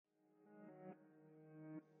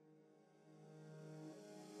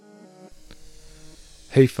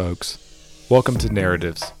Hey folks, welcome to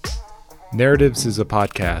Narratives. Narratives is a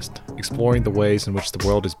podcast exploring the ways in which the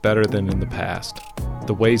world is better than in the past,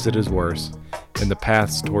 the ways it is worse, and the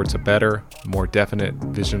paths towards a better, more definite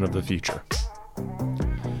vision of the future.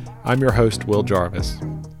 I'm your host, Will Jarvis,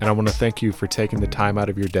 and I want to thank you for taking the time out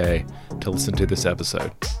of your day to listen to this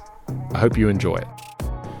episode. I hope you enjoy it.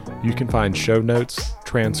 You can find show notes,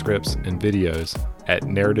 transcripts, and videos at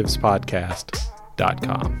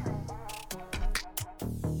narrativespodcast.com.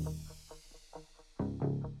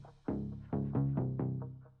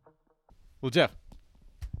 Well, Jeff,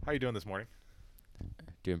 how are you doing this morning?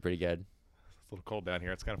 Doing pretty good. It's a little cold down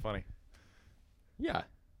here. It's kind of funny. Yeah,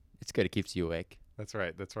 it's good. It keeps you awake. That's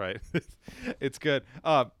right. It's good.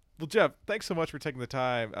 Well, Jeff, thanks so much for taking the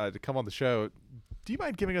time to come on the show. Do you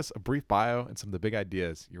mind giving us a brief bio and some of the big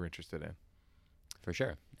ideas you're interested in? For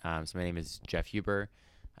sure. So my name is Jeff Huber.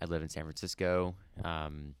 I live in San Francisco.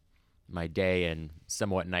 My day and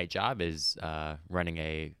somewhat night job is running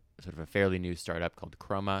a sort of a fairly new startup called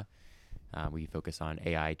Chroma. We focus on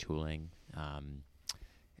AI tooling.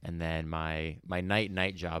 And then my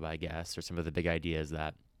night job, I guess, or some of the big ideas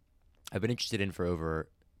that I've been interested in for over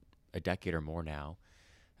a decade or more now,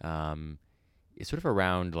 is sort of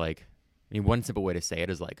around one simple way to say it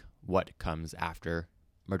is what comes after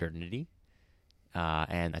modernity.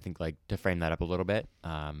 And I think to frame that up a little bit,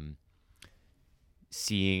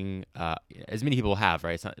 seeing, as many people have,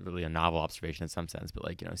 right? It's not really a novel observation in some sense, but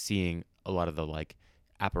seeing a lot of the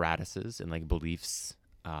apparatuses and beliefs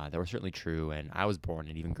that were certainly true when I was born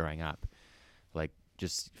and even growing up,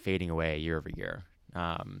 just fading away year over year.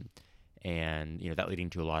 And that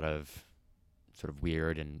leading to a lot of sort of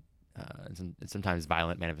weird and sometimes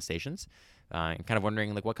violent manifestations, and kind of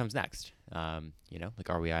wondering what comes next. Are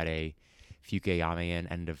we at a Fukuyamian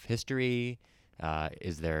end of history? Are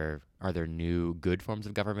there new good forms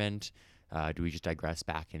of government? Do we just digress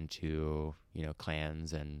back into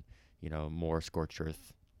clans and more scorched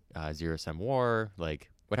earth, zero-sum war?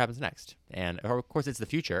 What happens next? And of course, it's the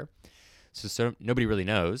future, so nobody really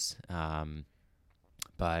knows.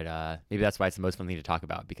 But maybe that's why it's the most fun thing to talk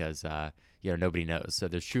about, because nobody knows. So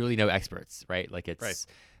there's truly no experts, right? It's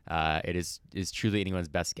right. It is truly anyone's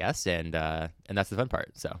best guess, and that's the fun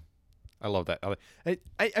part. So I love that.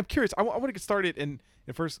 I'm curious. I want to get started and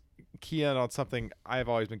first key in on something I've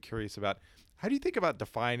always been curious about. How do you think about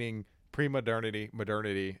defining pre-modernity,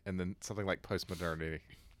 modernity, and then something like post-modernity?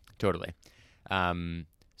 Totally.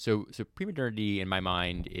 So pre-modernity in my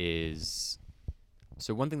mind is,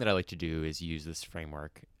 so one thing that I like to do is use this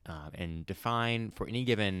framework and define for any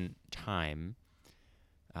given time,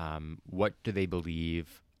 what do they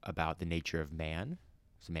believe about the nature of man,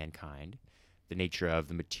 so mankind, the nature of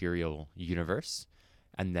the material universe,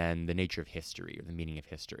 and then the nature of history, or the meaning of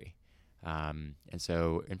history. And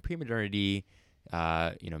so in pre-modernity,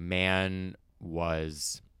 man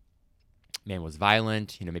was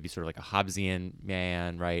violent, maybe sort of a Hobbesian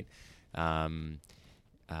man, right?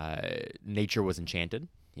 Nature was enchanted.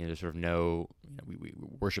 There's sort of no, we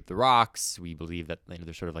worship the rocks. We believe that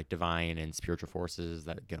there's sort of divine and spiritual forces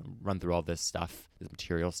that run through all this stuff, this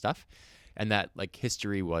material stuff, and that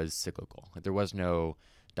history was cyclical. There was no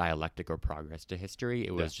dialectic or progress to history.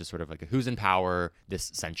 It was just sort of who's in power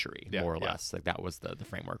this century, more or less. That was the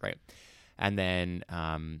framework, right? And then,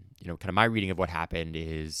 kind of my reading of what happened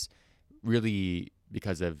is really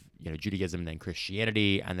because of Judaism and then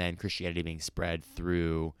Christianity, and then Christianity being spread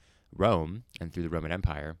through Rome and through the Roman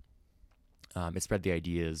Empire. It spread the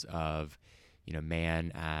ideas of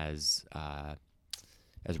man as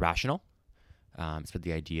rational. It spread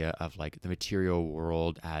the idea of the material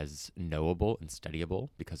world as knowable and studyable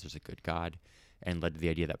because there's a good God, and led to the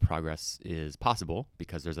idea that progress is possible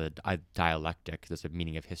because there's a dialectic, there's a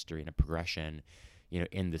meaning of history and a progression,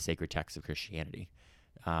 in the sacred texts of Christianity.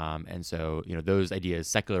 And so, those ideas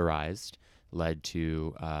secularized, led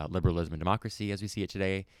to liberalism and democracy as we see it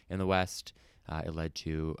today in the West. It led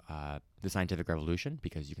to the scientific revolution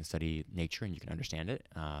because you can study nature and you can understand it.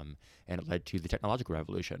 And it led to the technological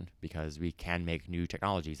revolution because we can make new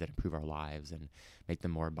technologies that improve our lives and make them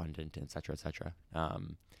more abundant, et cetera, et cetera.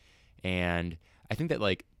 And I think that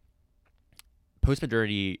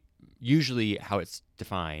postmodernity, usually how it's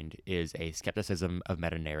defined is a skepticism of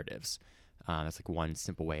meta-narratives. That's one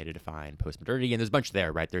simple way to define postmodernity, and there's a bunch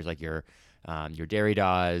there, right? There's your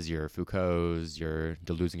Derridas, your Foucaults, your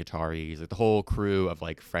Deleuze and Guattaris, the whole crew of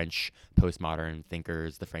French postmodern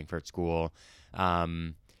thinkers, the Frankfurt School,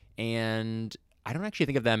 and I don't actually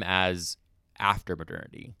think of them as after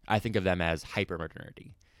modernity. I think of them as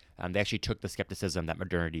hyper-modernity. They actually took the skepticism that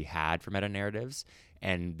modernity had for meta-narratives,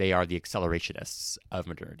 and they are the accelerationists of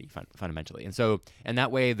modernity fundamentally. And so, in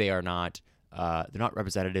that way, they are not not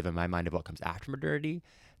representative in my mind of what comes after modernity.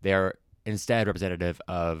 They're instead representative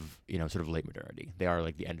of, sort of late modernity. They are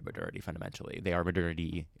like the end of modernity fundamentally. They are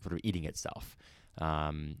modernity sort of eating itself.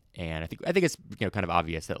 And I think it's kind of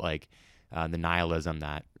obvious that like the nihilism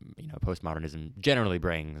that postmodernism generally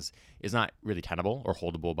brings is not really tenable or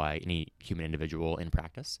holdable by any human individual in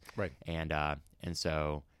practice. Right. And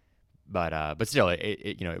so, but still,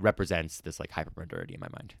 it represents this like hypermodernity in my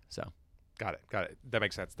mind. So, got it. That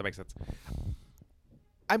makes sense.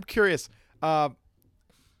 I'm curious.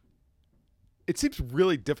 It seems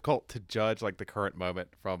really difficult to judge like the current moment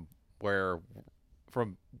from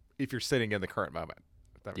if you're sitting in the current moment.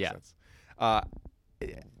 If that makes sense.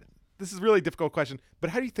 This is a really difficult question, but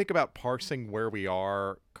how do you think about parsing where we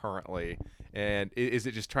are currently? And is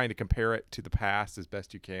it just trying to compare it to the past as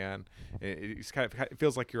best you can? It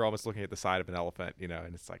feels like you're almost looking at the side of an elephant,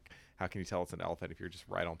 and it's like, how can you tell it's an elephant if you're just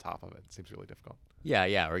right on top of it? It seems really difficult.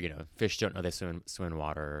 Yeah. Or, fish don't know they swim in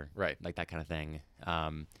water. Right. Like that kind of thing.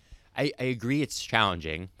 I agree it's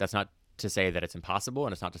challenging. That's not to say that it's impossible,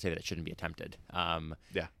 and it's not to say that it shouldn't be attempted.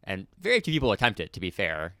 And very few people attempt it, to be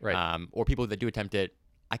fair. Right. Or people that do attempt it,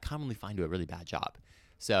 I commonly find do a really bad job.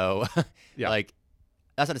 So, like,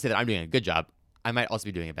 that's not to say that I'm doing a good job. I might also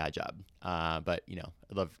be doing a bad job. But I'd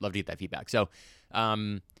love to get that feedback. So,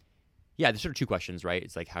 there's sort of two questions, right?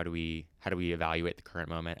 It's like how do we evaluate the current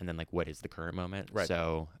moment, and then like what is the current moment? Right.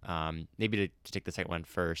 So, maybe to take the second one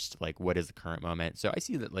first, like what is the current moment? So I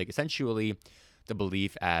see that like essentially the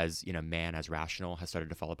belief as man as rational has started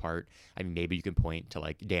to fall apart. I mean, maybe you can point to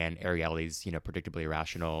like Dan Ariely's predictably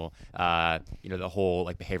irrational, the whole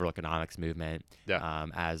like behavioral economics movement,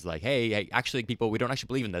 as like, hey, actually people, we don't actually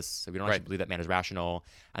believe in this, so we don't actually believe that man is rational,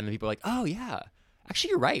 and then people are like, oh yeah, actually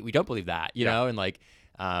you're right, we don't believe that, know, and like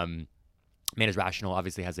man is rational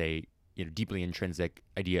obviously has a deeply intrinsic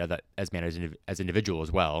idea that as man as individual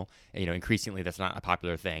as well. And, increasingly that's not a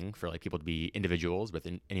popular thing for like people to be individuals with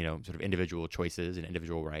sort of individual choices and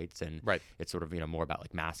individual rights, and it's sort of more about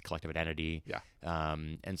like mass collective identity.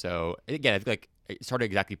 And so again, I think like it's hard to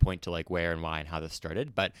exactly point to like where and why and how this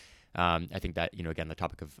started, but I think that again the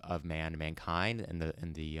topic of man and mankind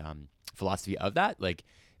and the philosophy of that, like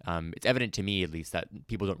it's evident to me at least that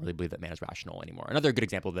people don't really believe that man is rational anymore. Another good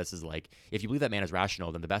example of this is like, if you believe that man is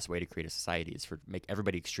rational, then the best way to create a society is for make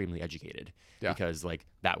everybody extremely educated, because like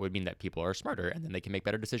that would mean that people are smarter and then they can make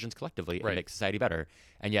better decisions collectively and make society better.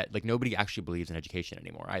 And yet like nobody actually believes in education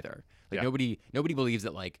anymore either. Like nobody believes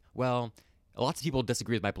that like, well, lots of people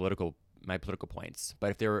disagree with my political points, but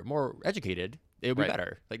if they were more educated, it would be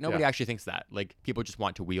better. Like nobody actually thinks that. Like people just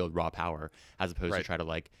want to wield raw power as opposed to try to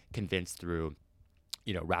like convince through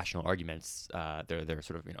rational arguments, their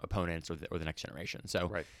sort of opponents or the next generation.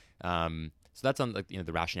 So, so that's on like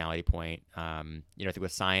the rationality point. I think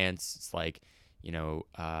with science, it's like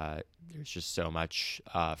there's just so much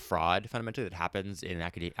fraud fundamentally that happens in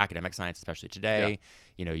academic science, especially today.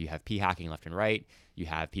 You have p-hacking left and right. You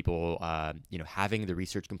have people having the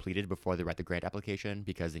research completed before they write the grant application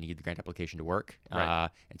because they need the grant application to work and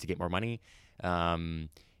to get more money.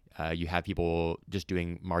 You have people just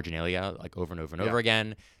doing marginalia like over and over and over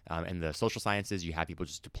again. In the social sciences, you have people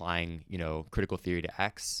just applying, critical theory to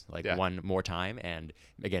X like one more time, and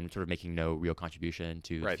again, sort of making no real contribution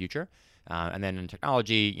to the future. And then in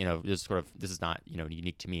technology, this is not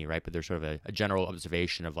unique to me, right? But there's sort of a general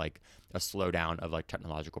observation of like a slowdown of like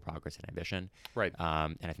technological progress and ambition, and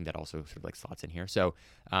I think that also sort of like slots in here. So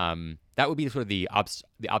that would be sort of the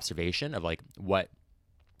observation of like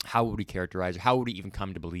how would we characterize, or how would we even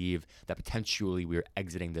come to believe that potentially we're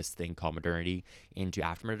exiting this thing called modernity into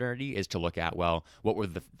after modernity, is to look at, well, what were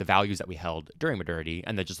the values that we held during modernity,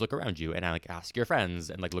 and then just look around you and like ask your friends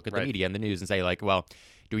and like look at the media and the news and say like, well,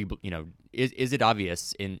 do we, is it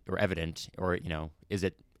obvious or evident, or, is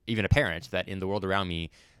it even apparent that in the world around me,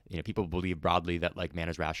 people believe broadly that like man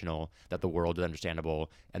is rational, that the world is understandable,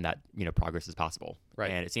 and that, progress is possible.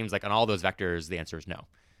 And it seems like on all those vectors, the answer is no.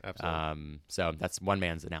 Absolutely. So that's one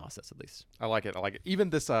man's analysis, at least. I like it. Even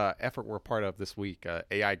this effort we're part of this week,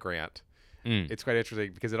 AI grant, it's quite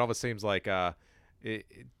interesting because it almost seems like, to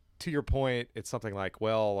your point, it's something like,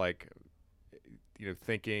 well, like,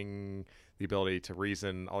 thinking, the ability to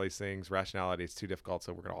reason, all these things, rationality is too difficult,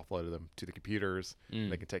 so we're going to offload them to the computers.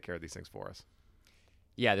 They can take care of these things for us.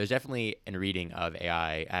 Yeah, there's definitely a reading of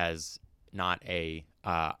AI as not a,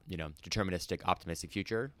 deterministic, optimistic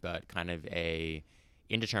future, but kind of a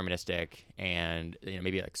indeterministic and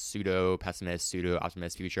maybe like pseudo pessimist, pseudo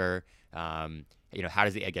optimist future. How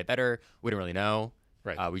does the egg get better? We don't really know.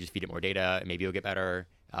 We just feed it more data, and maybe it'll get better.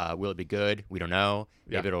 Will it be good? We don't know.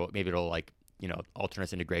 Maybe it'll like all turn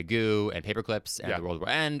us into gray goo and paper clips, and the world will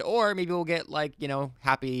end. Or maybe we'll get like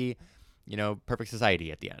happy, perfect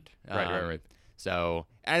society at the end. Right. So,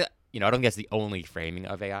 and, I don't think that's the only framing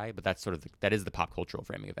of AI, but that's sort of that is the pop cultural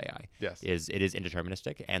framing of AI. Yes. Is it is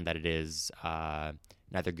indeterministic, and that it is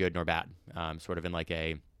neither good nor bad. Sort of in like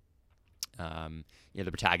a the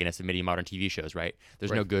protagonist of many modern TV shows, right?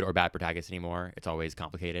 There's no good or bad protagonist anymore. It's always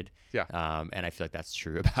complicated. Yeah. And I feel like that's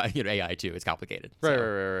true about AI too. It's complicated.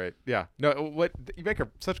 Right. Yeah. No, what you make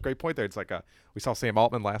such a great point there. It's like we saw Sam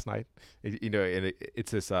Altman last night. And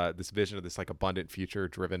it's this vision of this like abundant future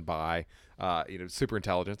driven by super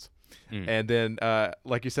intelligence. And then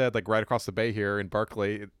like you said, like right across the bay here in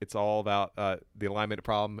Berkeley, it's all about the alignment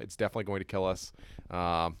problem. It's definitely going to kill us.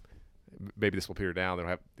 Maybe this will peter down.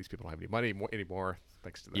 These people don't have any money anymore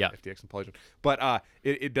thanks to the FTX implosion. But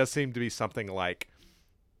it does seem to be something like,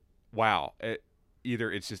 wow,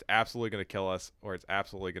 either it's just absolutely going to kill us, or it's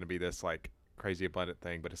absolutely going to be this like crazy abundant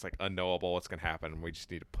thing, but it's like unknowable what's going to happen, and we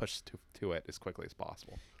just need to push to it as quickly as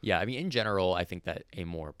possible. Yeah, I mean, in general, I think that a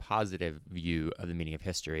more positive view of the meaning of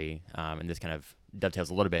history, and this kind of dovetails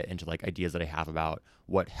a little bit into like ideas that I have about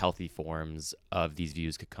what healthy forms of these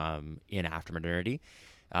views could come in after modernity.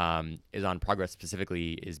 Is on progress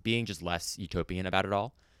specifically is being just less utopian about it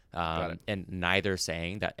all. And neither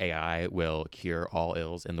saying that AI will cure all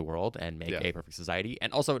ills in the world and make a perfect society,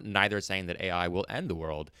 and also neither saying that AI will end the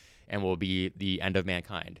world and will be the end of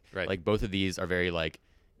mankind. Right. Like both of these are very like,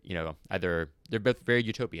 either they're both very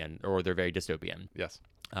utopian or they're very dystopian. Yes.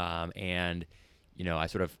 And I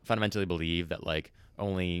sort of fundamentally believe that like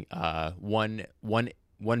only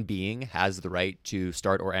one being has the right to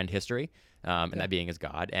start or end history. And that being is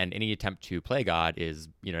God, and any attempt to play God is,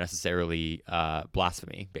 necessarily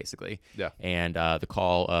blasphemy, basically. Yeah. And the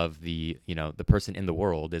call of the person in the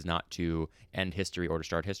world is not to end history or to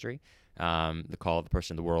start history. The call of the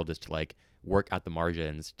person in the world is to like work at the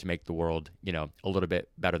margins to make the world, a little bit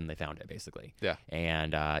better than they found it, basically. Yeah.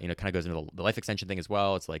 And kind of goes into the life extension thing as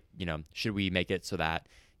well. It's like, should we make it so that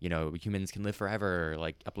humans can live forever,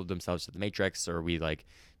 like upload themselves to the Matrix, or we like,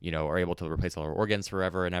 are able to replace all our organs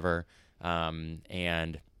forever and ever.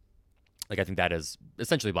 And like, I think that is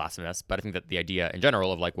essentially blasphemous, but I think that the idea in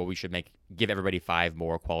general of like, well, we should give everybody 5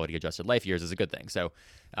 more quality adjusted life years is a good thing. So,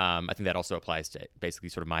 I think that also applies to basically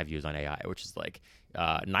sort of my views on AI, which is like,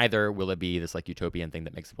 neither will it be this like utopian thing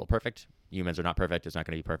that makes the world perfect. Humans are not perfect. It's not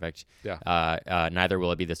going to be perfect. Yeah. Neither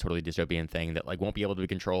will it be this totally dystopian thing that like won't be able to be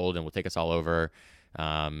controlled and will take us all over.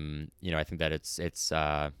 I think that it's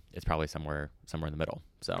probably somewhere in the middle.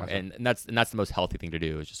 So, Gotcha. and that's the most healthy thing to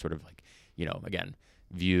do, is just sort of like, again,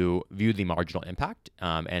 view the marginal impact,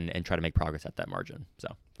 and try to make progress at that margin.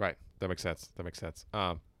 So Right. That makes sense.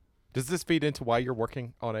 Does this feed into why you're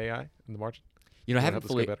working on AI in the margin? I haven't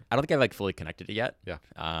fully, I don't think I've like fully connected it yet. Yeah.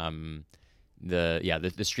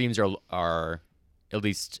 The streams are at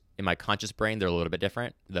least in my conscious brain, they're a little bit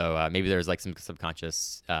different, though. Maybe there's like some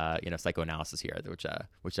subconscious, psychoanalysis here,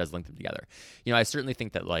 which does link them together. I certainly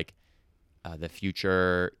think that like the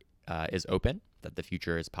future is open, that the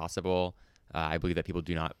future is possible. I believe that people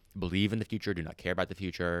do not believe in the future, do not care about the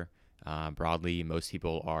future. Broadly, most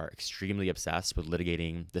people are extremely obsessed with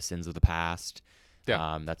litigating the sins of the past.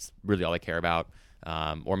 Yeah. That's really all they care about.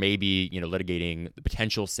 Or maybe, litigating the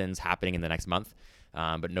potential sins happening in the next month.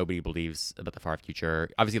 But nobody believes about the far future.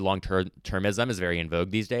 Obviously, long-termism is very in vogue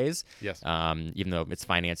these days. Yes. Even though its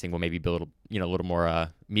financing will maybe be a little more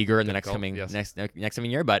meager in the next coming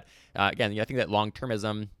year. But again, I think that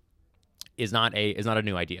long-termism is not a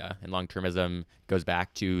new idea, and long-termism goes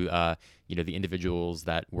back to the individuals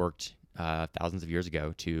that worked thousands of years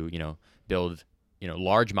ago to build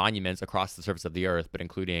large monuments across the surface of the earth, but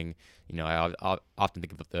including, I often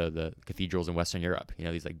think of the cathedrals in Western Europe,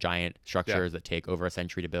 these like giant structures that take over a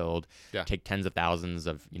century to build, take tens of thousands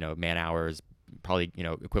of, man hours, probably,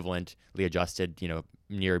 equivalently adjusted,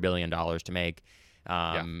 near $1 billion to make.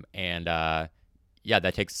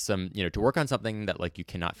 That takes some, to work on something that like you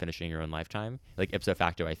cannot finish in your own lifetime, like ipso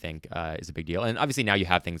facto, I think is a big deal. And obviously now you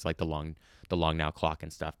have things like the long now clock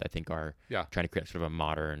and stuff that I think are trying to create sort of a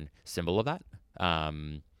modern symbol of that.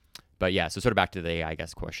 But yeah, so sort of back to the AI, I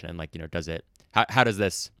guess, question, like, how does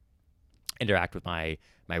this interact with my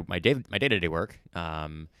day-to-day work?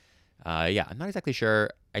 I'm not exactly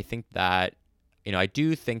sure. I think that, I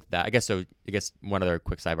do think that, I guess one other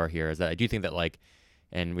quick sidebar here is that I do think that like,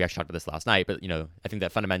 and we actually talked about this last night, but, I think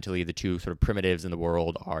that fundamentally the two sort of primitives in the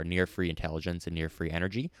world are near free intelligence and near free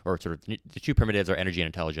energy, or sort of the two primitives are energy and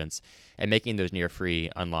intelligence, and making those near free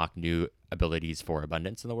unlock new abilities for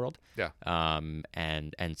abundance in the world. Yeah.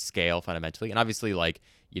 And scale fundamentally. And obviously like,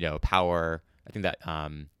 power, I think that,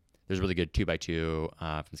 there's a really good 2x2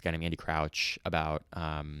 from this guy named Andy Crouch about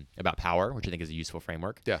power, which I think is a useful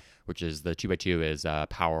framework. Yeah. Which is the 2x2 is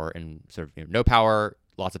power and sort of no power,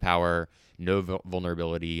 lots of power, no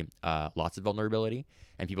vulnerability, lots of vulnerability,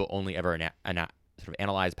 and people only ever sort of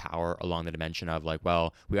analyze power along the dimension of like,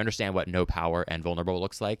 well, we understand what no power and vulnerable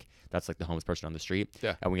looks like. That's like the homeless person on the street.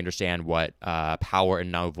 Yeah. And we understand what power and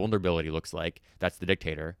no vulnerability looks like. That's the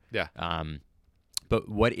dictator. Yeah. But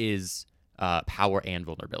what is power and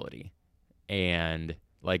vulnerability? And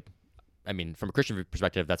like, I mean, from a Christian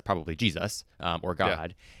perspective, that's probably Jesus or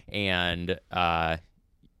God, and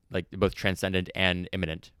like both transcendent and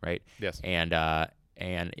immanent, right? Yes. And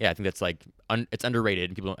yeah, I think that's like it's underrated,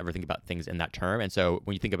 and people don't ever think about things in that term. And so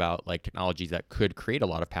when you think about like technologies that could create a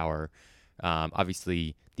lot of power,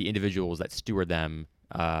 obviously the individuals that steward them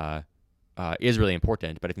is really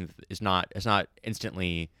important. But I think it's not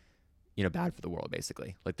instantly bad for the world.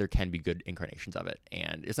 Basically, like there can be good incarnations of it,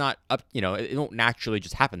 and it's not up. It won't naturally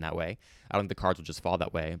just happen that way. I don't think the cards will just fall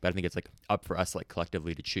that way. But I think it's like up for us like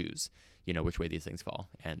collectively to choose, which way these things fall,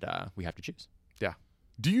 and we have to choose. Yeah.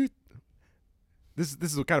 Do you? This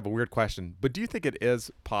is kind of a weird question, but do you think it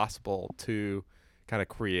is possible to kind of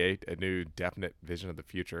create a new definite vision of the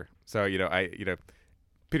future? So,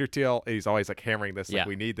 Peter Thiel, he's always like hammering this, like,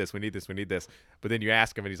 we need this. But then you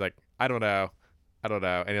ask him and he's like, I don't know.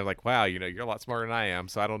 And you're like, wow, you're a lot smarter than I am.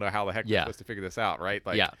 So I don't know how the heck we're supposed to figure this out. Right.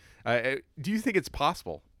 Like, do you think it's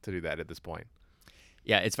possible to do that at this point?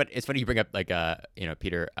 Yeah, it's funny you bring up like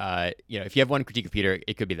Peter. If you have one critique of Peter,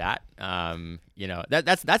 it could be that.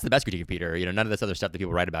 That's the best critique of Peter. None of this other stuff that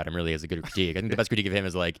people write about him really is a good critique. I think the best critique of him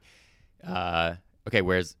is like, okay,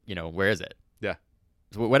 where is it? Yeah.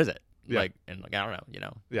 So what is it? Yeah. Like, and like I don't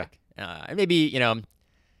know. Yeah. And maybe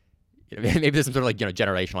maybe there's some sort of like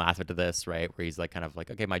generational aspect to this, right? Where he's like kind of like,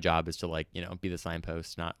 okay, my job is to like be the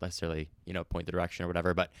signpost, not necessarily point the direction or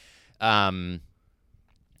whatever. But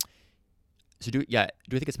so do I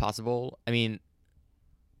think it's possible? I mean,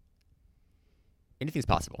 anything's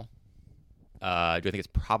possible. Do I think it's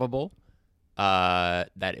probable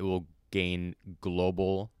that it will gain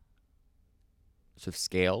global sort of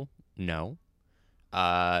scale? No.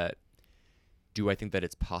 Do I think that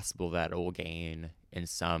it's possible that it will gain in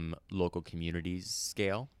some local communities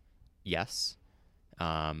scale? Yes.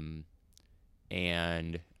 And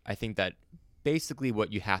I think that basically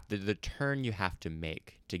what you have to, the turn you have to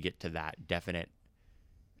make to get to that definite,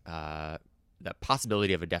 that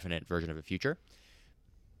possibility of a definite version of a future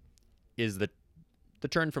is the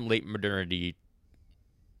turn from late modernity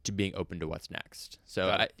to being open to what's next.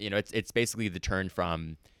 So, it's basically the turn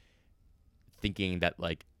from thinking that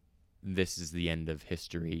like this is the end of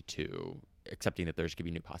history to accepting that there's going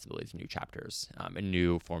to be new possibilities, new chapters, and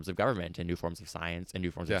new forms of government, and new forms of science, and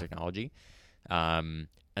new forms of technology. And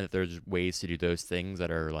that there's ways to do those things that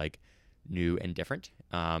are like new and different.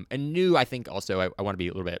 And new, I think also, I want to be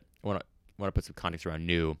a little bit, I want to put some context around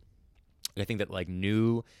new. And I think that like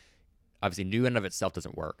new, obviously new in and of itself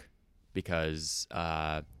doesn't work because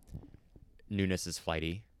newness is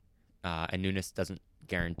flighty, and newness doesn't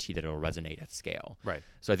guarantee that it'll resonate at scale. Right.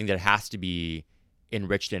 So I think that it has to be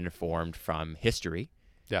enriched and informed from history.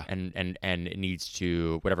 Yeah. And it needs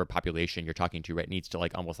to, whatever population you're talking to, right, needs to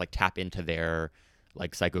like almost like tap into their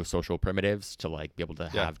like psychosocial primitives to like be able to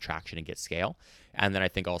have traction and get scale. And then I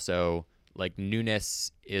think also like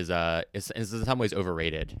newness is in some ways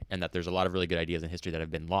overrated, and that there's a lot of really good ideas in history that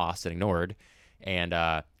have been lost and ignored. And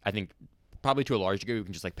I think probably to a large degree we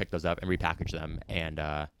can just like pick those up and repackage them, and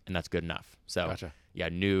that's good enough. So Gotcha. Yeah,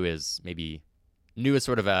 new is sort of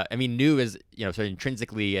new is sort of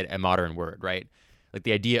intrinsically a modern word, right? Like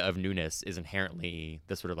the idea of newness is inherently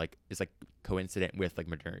the sort of like is like coincident with like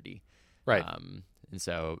modernity, right? And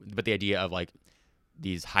so, but the idea of like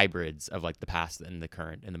these hybrids of like the past and the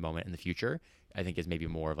current and the moment and the future, I think is maybe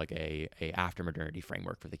more of like a after modernity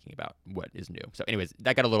framework for thinking about what is new. So, anyways,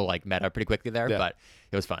 that got a little like meta pretty quickly there, but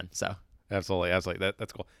it was fun. So, absolutely,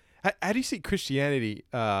 that's cool. How do you see Christianity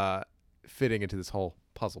fitting into this whole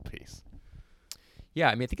puzzle piece? Yeah,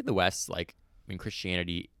 I mean, I think in the West,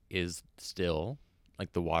 Christianity is still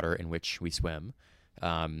like the water in which we swim.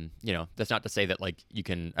 That's not to say that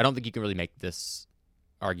I don't think you can really make this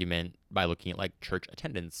argument by looking at like church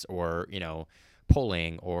attendance or,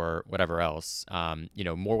 polling or whatever else.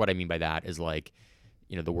 More what I mean by that is like,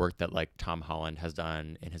 the work that like Tom Holland has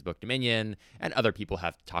done in his book Dominion and other people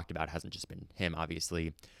have talked about, hasn't just been him,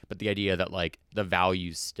 obviously, but the idea that like the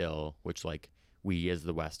values still, which like we as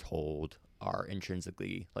the West hold, are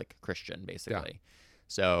intrinsically like Christian, basically. Yeah.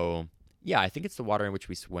 So yeah, I think it's the water in which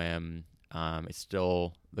we swim. It's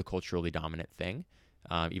still the culturally dominant thing.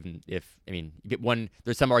 Even if, I mean,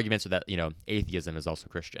 there's some arguments that, atheism is also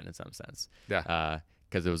Christian in some sense. Yeah.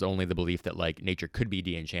 Because it was only the belief that like nature could be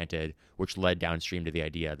de-enchanted, which led downstream to the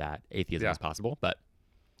idea that atheism is possible. But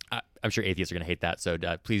I'm sure atheists are going to hate that. So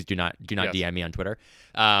please do not Yes. DM me on Twitter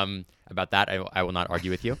about that. I will not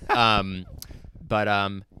argue with you.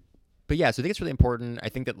 But yeah, so I think it's really important. I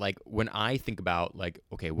think that like when I think about like,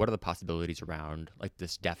 okay, what are the possibilities around like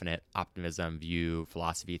this definite optimism view,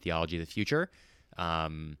 philosophy, theology of the future?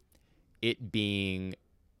 It being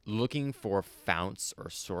looking for founts or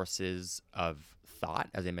sources of thought,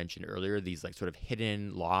 as I mentioned earlier, these like sort of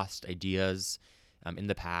hidden, lost ideas in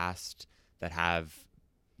the past that have,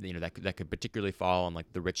 that could particularly fall on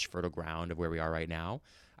like the rich, fertile ground of where we are right now.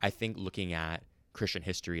 I think looking at Christian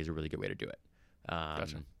history is a really good way to do it.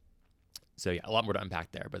 Gotcha. So yeah, a lot more to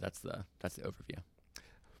unpack there, but that's the overview.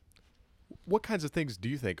 What kinds of things do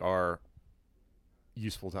you think are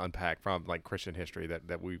useful to unpack from like Christian history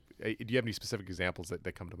that we? Do you have any specific examples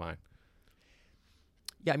that come to mind?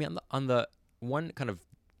 Yeah, I mean, on the one kind of,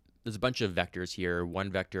 there's a bunch of vectors here.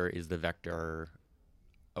 One vector is the vector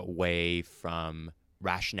away from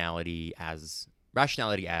rationality as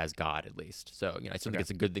God, at least. So I still think it's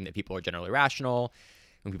a good thing that people are generally rational.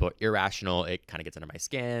 When people are irrational, it kind of gets under my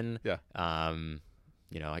skin. Yeah. I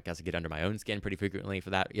guess I get under my own skin pretty frequently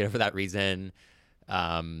for that, for that reason.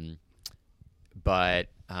 So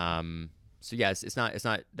yes, it's not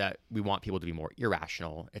that we want people to be more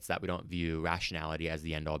irrational. It's that we don't view rationality as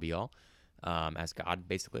the end all be all, as God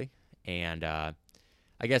basically. And I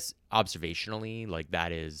guess observationally, like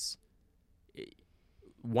that is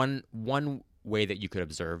one way that you could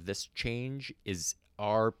observe this change is,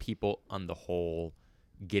 are people on the whole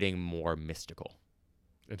getting more mystical?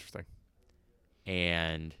 Interesting.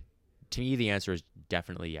 And to me, the answer is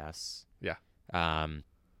definitely yes. Yeah. And,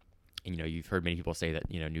 you've heard many people say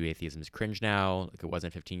that, new atheism is cringe now, like it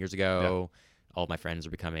wasn't 15 years ago. Yeah. All of my friends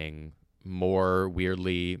are becoming more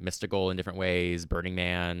weirdly mystical in different ways. Burning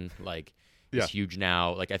Man, like, is huge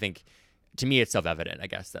now. Like, I think, to me, it's self-evident, I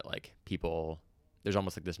guess, that, like, there's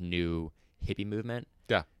almost like this new hippie movement.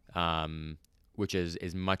 Yeah. Which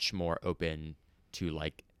is much more open to,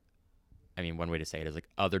 like, I mean, one way to say it is like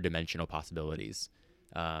other dimensional possibilities.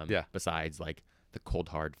 Besides like the cold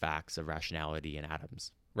hard facts of rationality and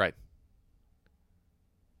atoms. Right.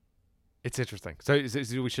 It's interesting. So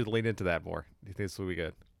we should lean into that more. Do you think this will be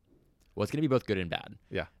good? Well, it's going to be both good and bad.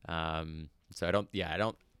 Yeah. So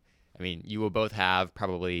I mean, you will both have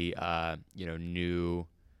probably, new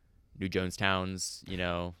Jonestowns,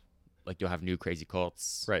 like you'll have new crazy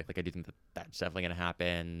cults. Right. Like I do think that's definitely going to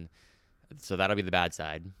happen. So that'll be the bad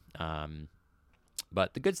side.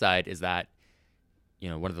 But the good side is that,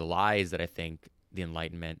 one of the lies that I think the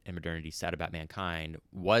Enlightenment and modernity said about mankind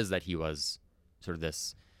was that he was sort of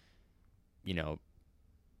this,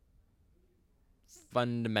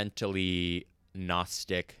 fundamentally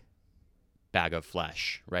Gnostic bag of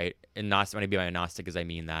flesh, right? And Gnostic, when I mean by Gnostic, is I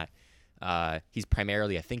mean that he's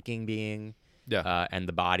primarily a thinking being. Yeah. And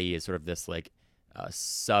the body is sort of this like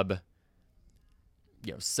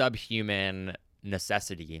subhuman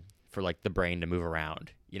necessity for like the brain to move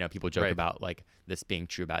around. People joke about like this being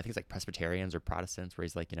true about, I think it's like Presbyterians or Protestants, where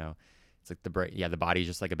he's like, it's like the brain, the body is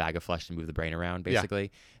just like a bag of flesh to move the brain around,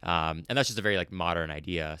 basically. Yeah. And that's just a very like modern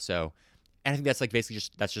idea. So, and I think that's like basically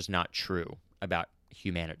that's just not true about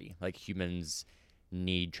humanity. Like humans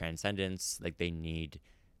need transcendence, like they need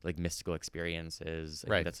like mystical experiences. I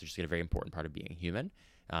think that's just a very important part of being human.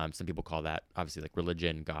 Some people call that obviously like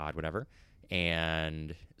religion, God, whatever.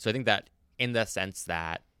 And so I think that in the sense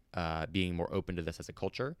that being more open to this as a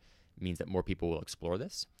culture means that more people will explore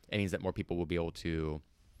this. It means that more people will be able to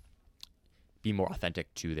be more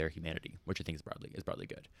authentic to their humanity, which I think is broadly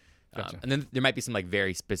good. Gotcha. And then there might be some like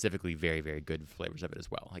very specifically very, very good flavors of it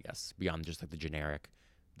as well, I guess, beyond just like the generic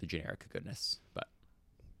goodness. But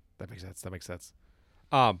that makes sense.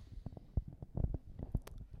 How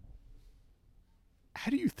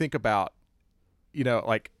do you think about,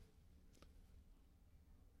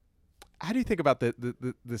 how do you think about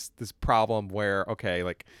this problem where, okay,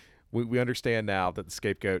 like we understand now that the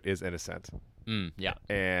scapegoat is innocent. Yeah.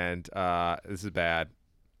 And this is bad.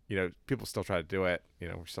 People still try to do it.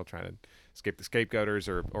 We're still trying to escape the scapegoaters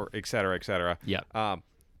or et cetera, et cetera. Yeah.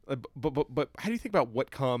 But how do you think about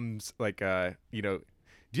what comes, like, do you have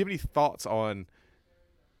any thoughts on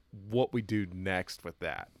what we do next with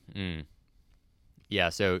that? Yeah.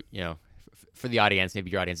 So, for the audience,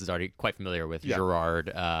 maybe your audience is already quite familiar with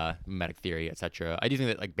Girard, mimetic theory, etc. I do think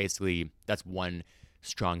that, like, basically that's one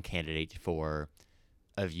strong candidate for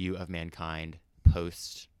a view of mankind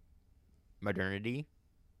post-modernity,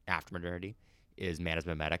 after modernity, is man as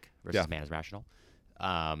mimetic versus man as rational.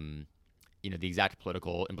 The exact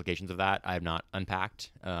political implications of that I have not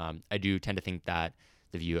unpacked. I do tend to think that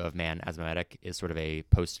the view of man as mimetic is sort of a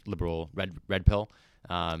post-liberal red pill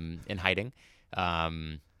in hiding.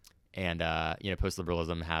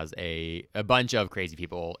 Post-liberalism has a bunch of crazy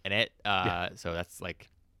people in it. So that's like,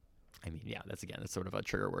 that's sort of a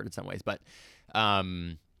trigger word in some ways. But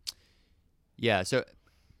so,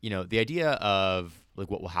 the idea of like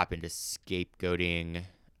what will happen to scapegoating,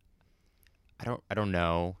 I don't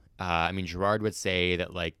know. Girard would say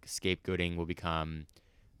that like scapegoating will become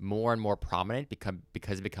more and more prominent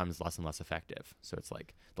because it becomes less and less effective. So it's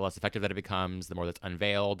like the less effective that it becomes, the more that's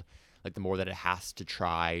unveiled, like the more that it has to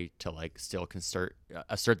try to like still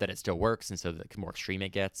assert that it still works, and so the more extreme it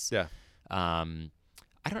gets. Yeah.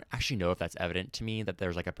 I don't actually know if that's evident to me that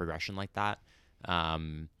there's like a progression like that.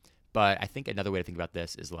 But I think another way to think about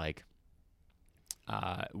this is like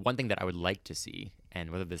one thing that I would like to see, and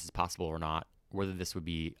whether this is possible or not, whether this would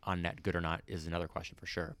be on net good or not is another question for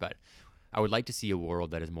sure. But I would like to see a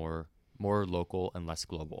world that is more local and less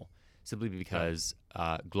global, simply because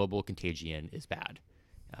global contagion is bad.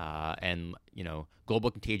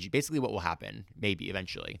 Global contagion, basically what will happen, maybe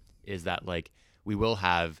eventually, is that like we will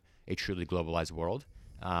have a truly globalized world,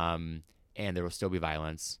 and there will still be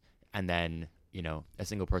violence, and then a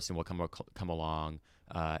single person will come along,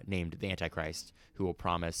 named the Antichrist, who will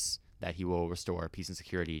promise that he will restore peace and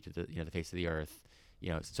security to the face of the earth,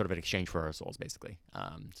 sort of in exchange for our souls, basically.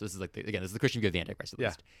 So this is like this is the Christian view of the Antichrist, at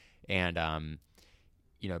least. And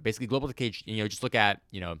basically global contagion. Just look at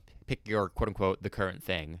pick your quote unquote the current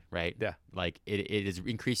thing, right? Yeah. Like it is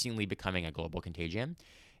increasingly becoming a global contagion,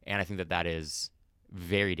 and I think that is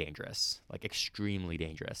very dangerous, like extremely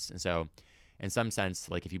dangerous. And so, in some sense,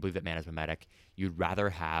 like if you believe that man is mimetic, you'd rather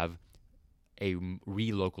have a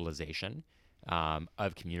relocalization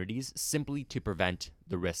of communities simply to prevent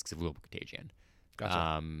the risks of global contagion.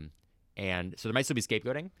 Gotcha. And so there might still be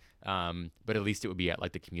scapegoating, but at least it would be at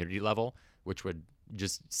like the community level, which would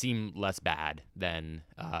just seem less bad than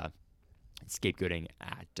scapegoating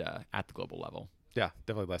at the global level. Yeah,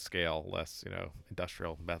 definitely less scale, less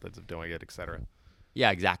industrial methods of doing it, etc.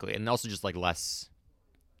 Yeah, exactly, and also just like less.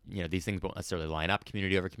 These things won't necessarily line up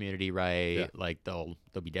community over community, right? Yeah. Like there'll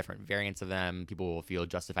be different variants of them. People will feel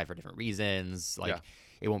justified for different reasons. Like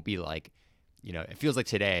it won't be like, it feels like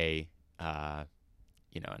today, and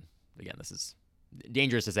again, this is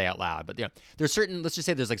dangerous to say out loud, but there's certain, let's just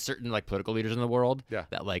say there's like certain like political leaders in the world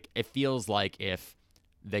that like, it feels like if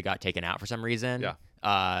they got taken out for some reason,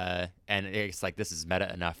 and it's like, this is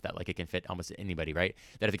meta enough that like it can fit almost anybody, right?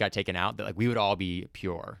 That if it got taken out, that like we would all be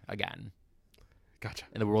pure again. Gotcha.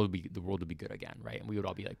 And the world would be good again, right? And we would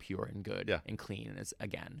all be like pure and good and clean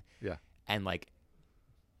again. Yeah. And like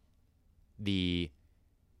the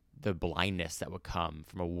blindness that would come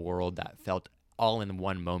from a world that felt all in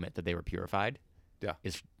one moment that they were purified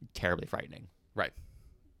is terribly frightening. Right.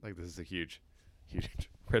 Like this is a huge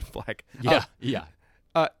red flag. Yeah.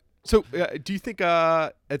 So do you think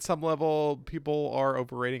at some level people are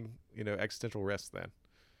overrating, existential risks then?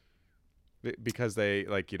 Because they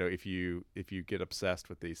like, if you get obsessed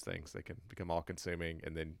with these things, they can become all consuming,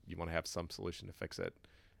 and then you want to have some solution to fix it.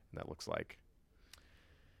 And that looks like.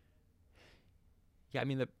 Yeah.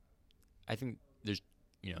 I think there's,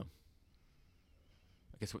 I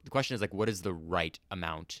guess the question is like, what is the right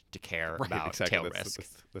amount to care about tail risk?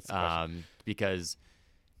 That's the question. Because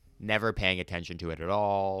never paying attention to it at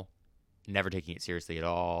all, never taking it seriously at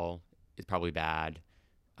all is probably bad.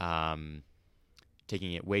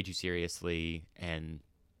 Taking it way too seriously and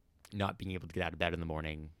not being able to get out of bed in the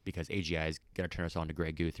morning because AGI is going to turn us on to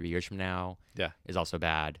Grey Goo 3 years from now is also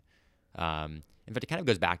bad. In fact, it kind of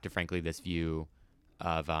goes back to, frankly, this view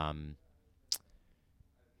of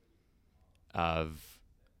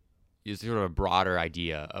sort of a broader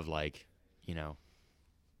idea of like,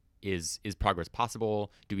 is progress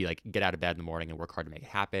possible? Do we like get out of bed in the morning and work hard to make it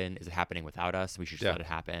happen? Is it happening without us? We should just let it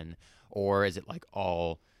happen. Or is it like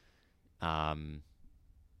all,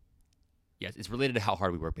 yes, it's related to how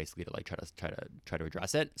hard we work, basically, to like try to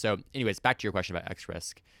address it. So, anyways, back to your question about X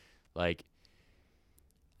risk. Like,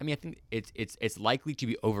 I think it's likely to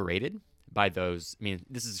be overrated by those.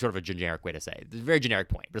 This is sort of a generic way to say it. It's a very generic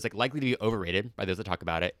point, but it's like likely to be overrated by those that talk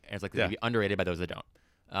about it, and it's likely to be underrated by those that don't.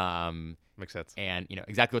 Makes sense. And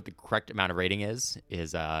exactly what the correct amount of rating is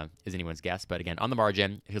anyone's guess. But again, on the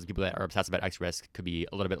margin, because people that are obsessed about X risk could be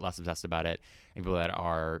a little bit less obsessed about it, and people that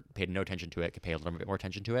are paid no attention to it could pay a little bit more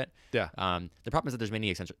attention to it. Yeah. The problem is that there's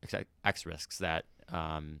many X risks that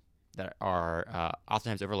are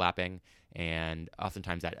oftentimes overlapping and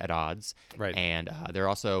oftentimes at odds. Right. And they're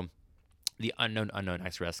also the unknown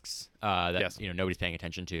X risks that Yes. nobody's paying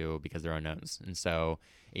attention to because they're unknowns. And so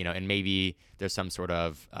and maybe there's some sort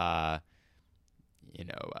of I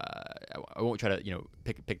won't try to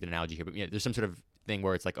pick the analogy here, but there's some sort of thing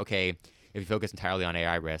where it's like, okay, if you focus entirely on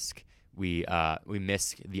AI risk, we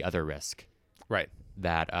miss the other risk Right.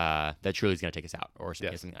 that truly is going to take us out or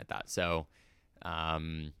something, Yes. something like that. So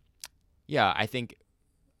yeah, I think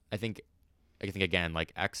again,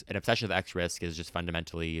 like an obsession with X risk is just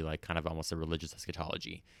fundamentally like kind of almost a religious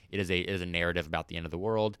eschatology. It is a narrative about the end of the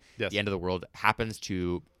world. Yes. The end of the world happens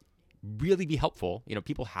to really be helpful.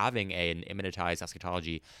 People having an immanentized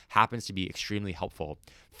eschatology happens to be extremely helpful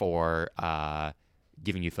for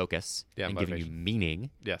giving you focus and giving you meaning.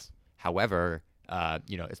 Yes. However,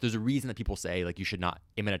 there's a reason that people say like you should not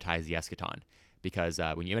immanentize the eschaton, because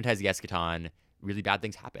when you immanentize the eschaton, really bad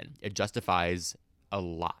things happen. It justifies a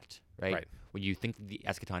lot, right? When you think that the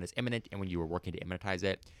eschaton is imminent and when you are working to immanentize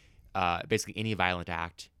it, basically any violent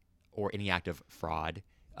act or any act of fraud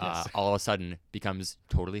all of a sudden becomes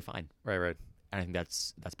totally fine. Right. And I think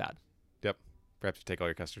that's bad. Yep. Perhaps you take all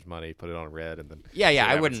your customers' money, put it on red, and then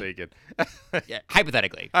I wouldn't. So you can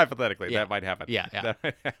Hypothetically, that might happen. Yeah. That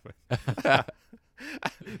might happen.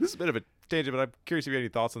 This is a bit of a tangent, but I'm curious if you have any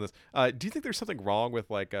thoughts on this. Do you think there's something wrong with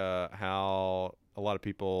like how a lot of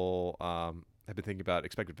people have been thinking about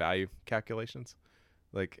expected value calculations?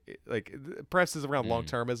 Like perhaps is around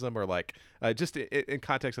long-termism, or like just in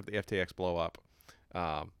context of the FTX blow up.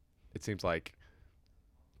 It seems like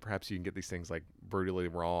perhaps you can get these things like brutally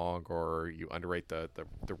wrong, or you underrate the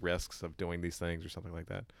risks of doing these things or something like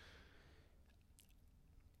that.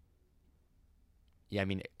 Yeah, I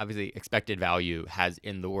mean, obviously, expected value has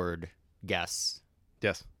in the word guess.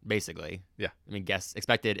 Yes. Basically. Yeah. I mean, guess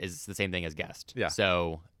expected is the same thing as guessed. Yeah.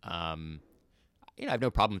 So, I have no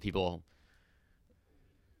problem with people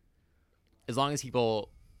as long as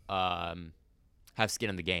people have skin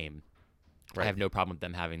in the game. Right. I have no problem with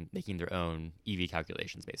them making their own EV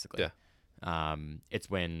calculations, basically. Yeah. It's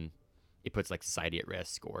when it puts like society at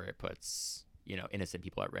risk, or it puts innocent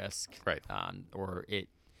people at risk, Right. Or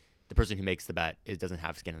the person who makes the bet doesn't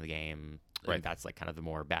have skin in the game. Right. That's like kind of the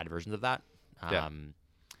more bad versions of that. Yeah.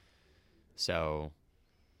 So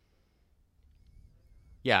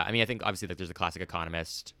yeah, I mean, I think obviously like there's a classic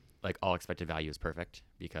economist, like all expected value is perfect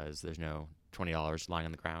because there's no $20 lying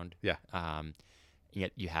on the ground. Yeah.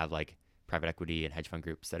 Yet you have like private equity and hedge fund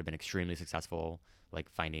groups that have been extremely successful, like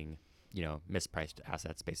finding, mispriced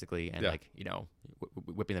assets basically, and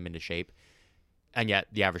whipping them into shape. And yet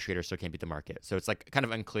the average trader still can't beat the market. So it's like kind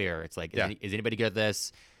of unclear. It's like, is anybody good at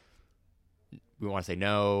this? We want to say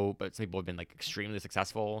no, but some people have been like extremely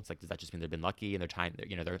successful. It's like, does that just mean they've been lucky and their time,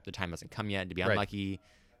 the time hasn't come yet to be unlucky?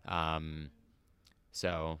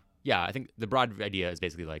 So yeah, I think the broad idea is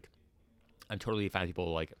basically like, I'm totally fine with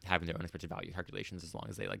people like having their own expected value calculations as long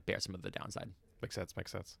as they like bear some of the downside. Makes sense.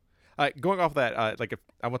 Going off of that, if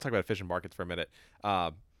I want to talk about efficient markets for a minute.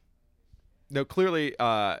 No, clearly,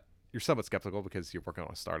 you're somewhat skeptical because you're working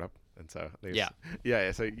on a startup, and so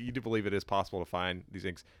so you do believe it is possible to find these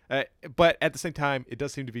things, but at the same time, it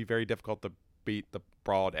does seem to be very difficult to beat the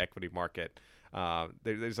broad equity market.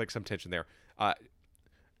 There's like some tension there. How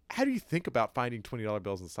do you think about finding $20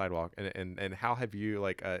 bills on the sidewalk, and how have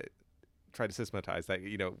you tried to systematize that?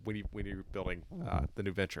 When you're building the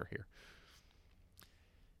new venture here.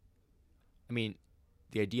 I mean,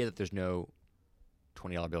 the idea that there's no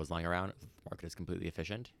 $20 bills lying around, the market is completely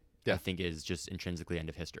efficient. I think is just intrinsically end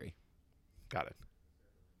of history. Got it.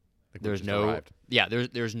 There's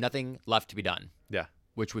there's nothing left to be done. Yeah.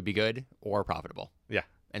 Which would be good or profitable. Yeah.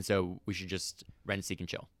 And so we should just rent, seek, and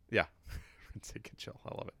chill. Yeah. Rent, seek, and chill.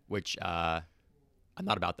 I love it. Which I'm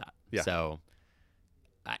not about that. Yeah. So,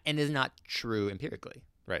 and is not true empirically.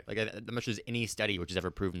 Right. Like as much as any study which has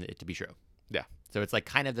ever proven it to be true. Yeah. So it's like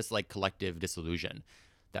kind of this like collective disillusion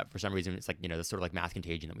that for some reason it's like, this sort of like mass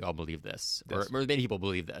contagion that we all believe this, or many people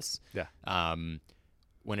believe this. Yeah.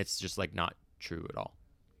 When it's just like not true at all.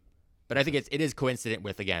 But I think it is coincident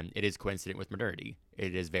with modernity.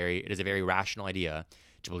 It is a very rational idea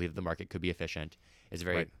to believe that the market could be efficient. It's a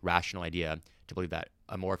very rational idea to believe that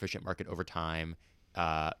a more efficient market over time,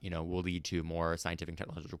 will lead to more scientific and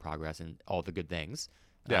technological progress and all the good things.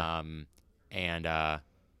 Yeah.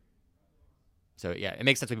 So yeah, it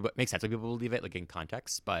makes sense when people believe it, like in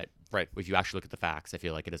context. But if you actually look at the facts, I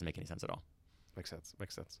feel like it doesn't make any sense at all. Makes sense.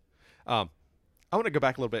 I want to go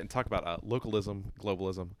back a little bit and talk about localism,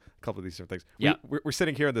 globalism, a couple of these different things. Yeah. We're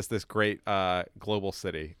sitting here in this great global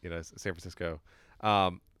city, San Francisco.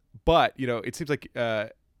 But it seems like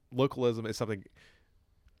localism is something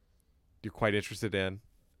you're quite interested in.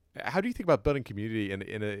 How do you think about building community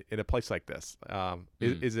in a place like this?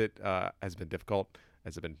 Is it has it been difficult?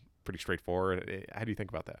 Has it been pretty straightforward? How do you think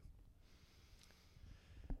about that?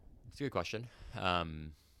 It's a good question.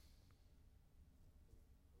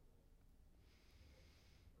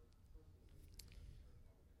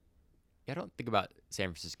 I don't think about San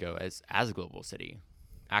Francisco as a global city,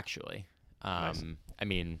 actually. Nice. I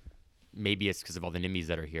mean, maybe it's because of all the NIMBYs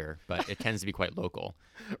that are here, but it tends to be quite local,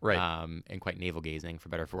 Right. and quite navel gazing, for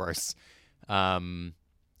better or for worse. Um,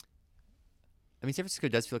 I mean, San Francisco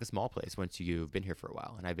does feel like a small place once you've been here for a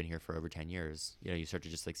while, and I've been here for over 10 years. You start to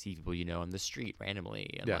just like see people on the street randomly,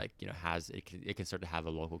 and Yeah. like it can start to have a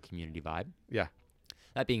local community vibe. Yeah.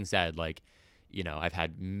 That being said, like, I've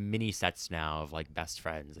had many sets now of like best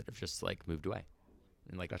friends that have just like moved away,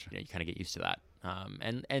 and like Gotcha. you kind of get used to that.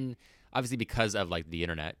 And obviously because of like the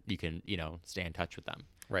internet, you can stay in touch with them,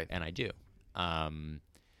 Right. and I do.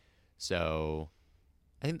 So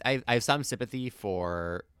I think I have some sympathy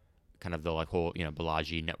for kind of the like whole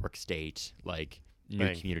Balaji network state, like new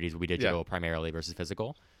Thing. communities will be digital primarily versus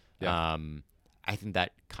physical. Yeah. I think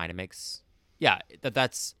that kind of makes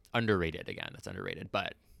that's underrated. Again, that's underrated,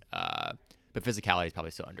 but physicality is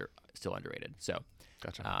probably still underrated. So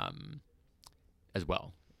Gotcha. as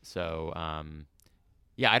well. So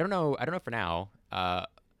I don't know for now. I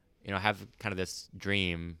have kind of this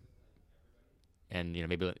dream, and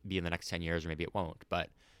maybe it'll be in the next 10 years, or maybe it won't. But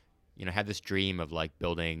I had this dream of like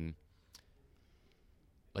building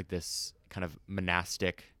like this kind of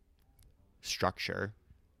monastic structure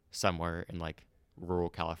somewhere in like rural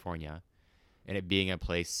California, and it being a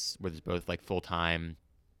place where there's both like full-time,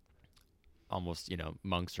 almost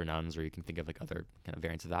monks or nuns, or you can think of like other kind of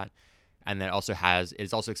variants of that, and then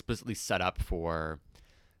it's also explicitly set up for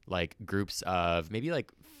like groups of maybe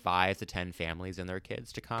like 5 to 10 families and their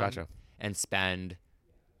kids to come Gotcha. and spend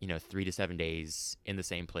 3 to 7 days in the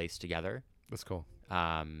same place together, That's cool.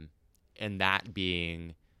 and that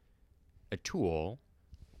being a tool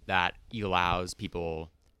that allows people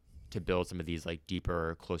to build some of these like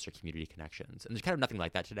deeper, closer community connections. And there's kind of nothing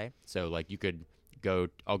like that today. So like you could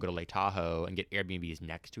I'll go to Lake Tahoe and get Airbnbs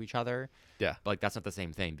next to each other. Yeah. But like that's not the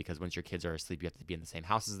same thing, because once your kids are asleep, you have to be in the same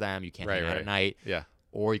house as them. You can't Right. hang out Right. at night. Yeah.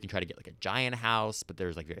 Or you can try to get like a giant house, but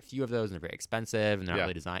there's like very few of those, and they're very expensive, and they're not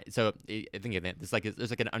really designed. So I think there's like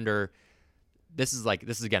an under. This is one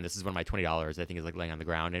of my $20. I think is like laying on the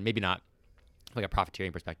ground, and maybe not like a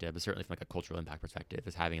profiteering perspective, but certainly from like a cultural impact perspective,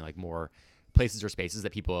 is having like more places or spaces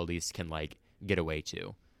that people at least can like get away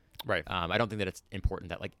to. Right. I don't think that it's important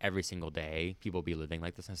that like every single day people be living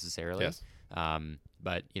like this necessarily. Yes.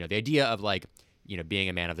 But the idea of like being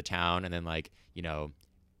a man of the town, and then like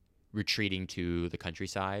retreating to the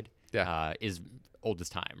countryside is old as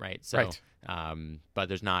time, right? So, Right. but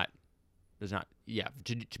there's not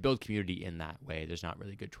to build community in that way, there's not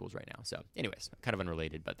really good tools right now. So anyways, kind of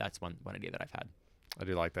unrelated, but that's one idea that I've had. I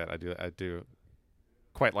do like that. I do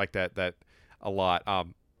quite like that a lot.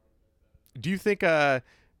 Do you think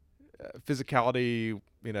physicality,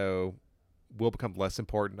 will become less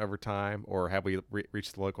important over time, or have we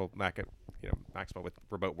reached the local maximum with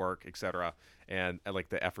remote work, etc., and like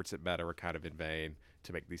the efforts at Meta are kind of in vain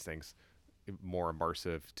to make these things more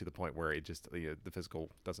immersive to the point where it just the physical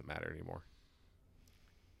doesn't matter anymore?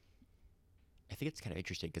 I think it's kind of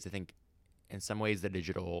interesting, because I think in some ways the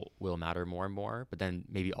digital will matter more and more, but then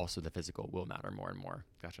maybe also the physical will matter more and more.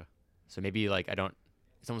 Gotcha. So maybe like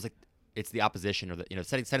it's almost like it's the opposition, or the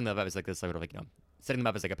setting them up as like this sort of like setting them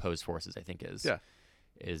up as like opposed forces. I think is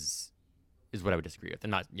what I would disagree with. I'm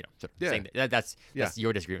not sort of saying that's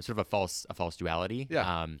your disagreement, sort of a false duality.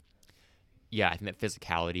 Yeah. I think that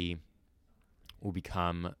physicality will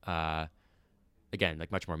become again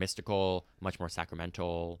like much more mystical, much more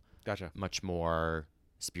sacramental, Gotcha. much more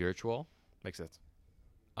spiritual Makes sense.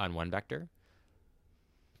 on one vector,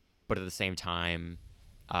 but at the same time,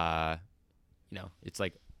 it's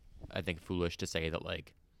like, I think, foolish to say that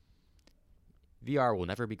like VR will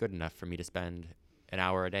never be good enough for me to spend an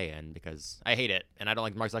hour a day in, because I hate it and I don't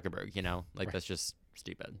like Mark Zuckerberg. Right. That's just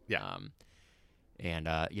stupid. Yeah. And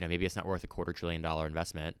maybe it's not worth $250 billion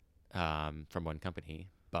investment from one company,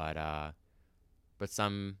 but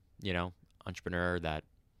some entrepreneur that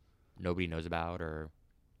nobody knows about, or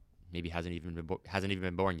maybe hasn't even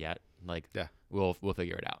been born yet, like we'll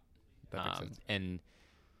figure it out. That makes sense. And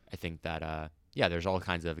I think that there's all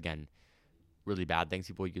kinds of, again, really bad things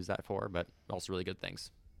people use that for, but also really good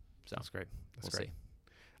things. So That's great. That's we'll great. see.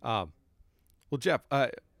 Well, Jeff,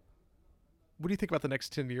 what do you think about the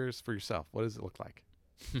next 10 years for yourself? What does it look like?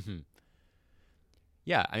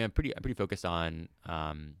 Yeah, I mean, I'm pretty focused on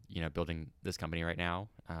building this company right now.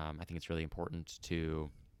 I think it's really important to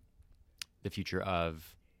the future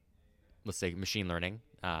of let's say machine learning.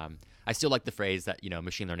 I still like the phrase that,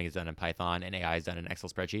 machine learning is done in Python and AI is done in Excel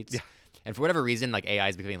spreadsheets. Yeah. And for whatever reason, like AI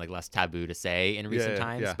is becoming like less taboo to say in recent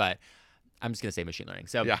times, yeah. but I'm just going to say machine learning.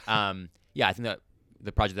 So, Yeah. I think that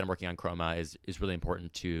the project that I'm working on, Chroma, is really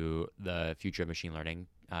important to the future of machine learning.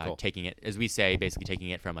 Cool. Taking it, as we say, basically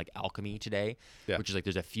taking it from like alchemy today, which is like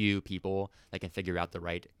there's a few people that can figure out the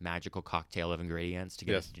right magical cocktail of ingredients to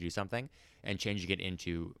get us to do something, and changing it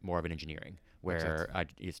into more of an engineering where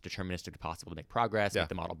it's deterministic possible to make progress, make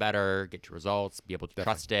the model better, get to results, be able to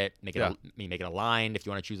trust it, make it aligned if you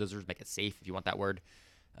want to choose those words, make it safe if you want that word.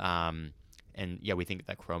 And we think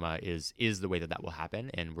that Chroma is the way that will happen,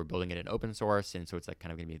 and we're building it in open source, and so it's like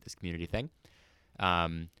kind of going to be this community thing.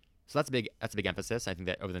 So that's a big emphasis. I think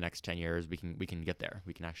that over the next 10 years we can get there.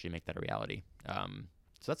 We can actually make that a reality.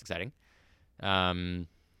 So that's exciting. Maybe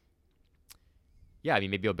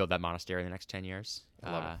I'll build that monastery in the next 10 years.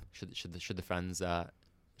 I love it. Should the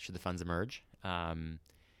funds emerge. I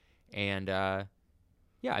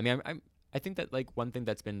think that like one thing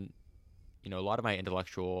that's been, a lot of my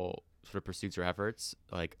intellectual sort of pursuits or efforts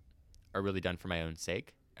like are really done for my own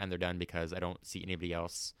sake, and they're done because I don't see anybody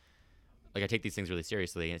else. Like I take these things really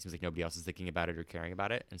seriously, and it seems like nobody else is thinking about it or caring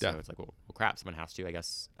about it, and so it's like, well, crap, someone has to. I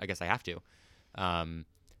guess I have to.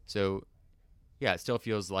 It still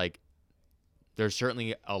feels like there's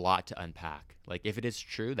certainly a lot to unpack. Like if it is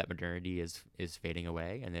true that modernity is fading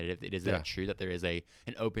away, and that if it is true that there is an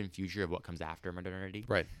open future of what comes after modernity,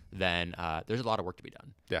 right? Then there's a lot of work to be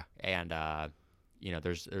done. Yeah, and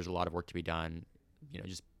there's a lot of work to be done.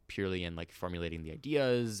 Just purely in like formulating the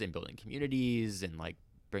ideas and building communities and like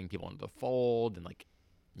bringing people into the fold and like,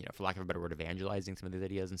 for lack of a better word, evangelizing some of these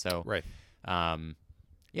ideas. And so, I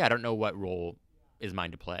don't know what role is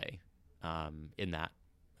mine to play in that,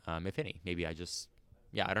 if any. Maybe I just,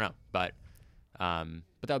 I don't know. But that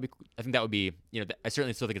would be, I think that would be, I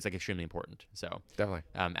certainly still think it's like extremely important. So definitely,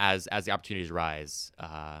 as the opportunities rise,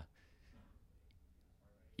 I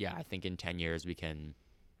think in 10 years we can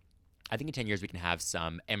have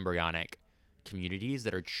some embryonic communities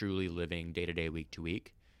that are truly living day to day, week to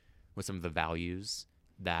week, with some of the values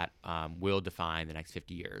that will define the next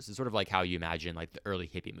 50 years. It's sort of like how you imagine like the early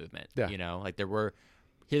hippie movement. Like there were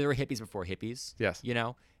hippies before hippies. Yes.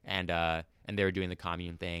 And they were doing the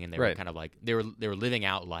commune thing, and they were kind of like they were living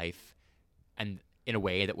out life, and in a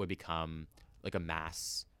way that would become like a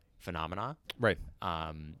mass phenomena. Right.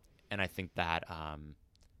 And I think that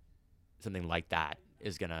something like that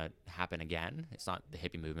is gonna happen again. It's not the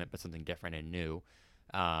hippie movement, but something different and new.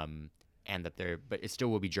 But it still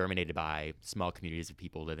will be germinated by small communities of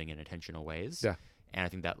people living in intentional ways. Yeah. And I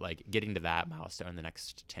think that like getting to that milestone in the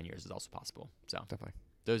next 10 years is also possible. So definitely,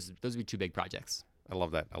 those would be two big projects. I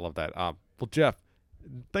love that. Well, Jeff,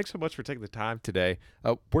 thanks so much for taking the time today.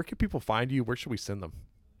 Where can people find you? Where should we send them?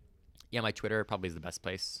 Yeah, my Twitter probably is the best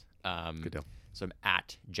place. Good deal. So I'm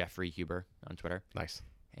at Jeffrey Huber on Twitter. Nice.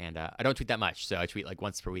 And I don't tweet that much, so I tweet like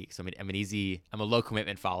once per week. So I'm a low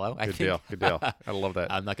commitment follow. I think. Good deal. I love that.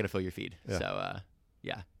 I'm not going to fill your feed. Yeah. So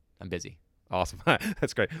I'm busy. Awesome.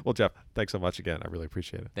 That's great. Well, Jeff, thanks so much again. I really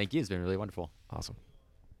appreciate it. Thank you. It's been really wonderful. Awesome.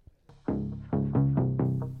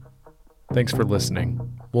 Thanks for listening.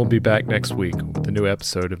 We'll be back next week with a new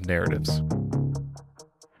episode of Narratives.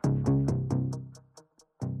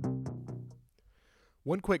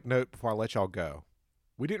 One quick note before I let y'all go.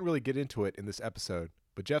 We didn't really get into it in this episode,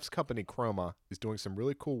 but Jeff's company, Chroma, is doing some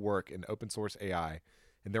really cool work in open source AI,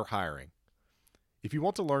 and they're hiring. If you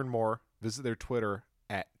want to learn more, visit their Twitter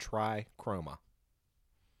at trychroma.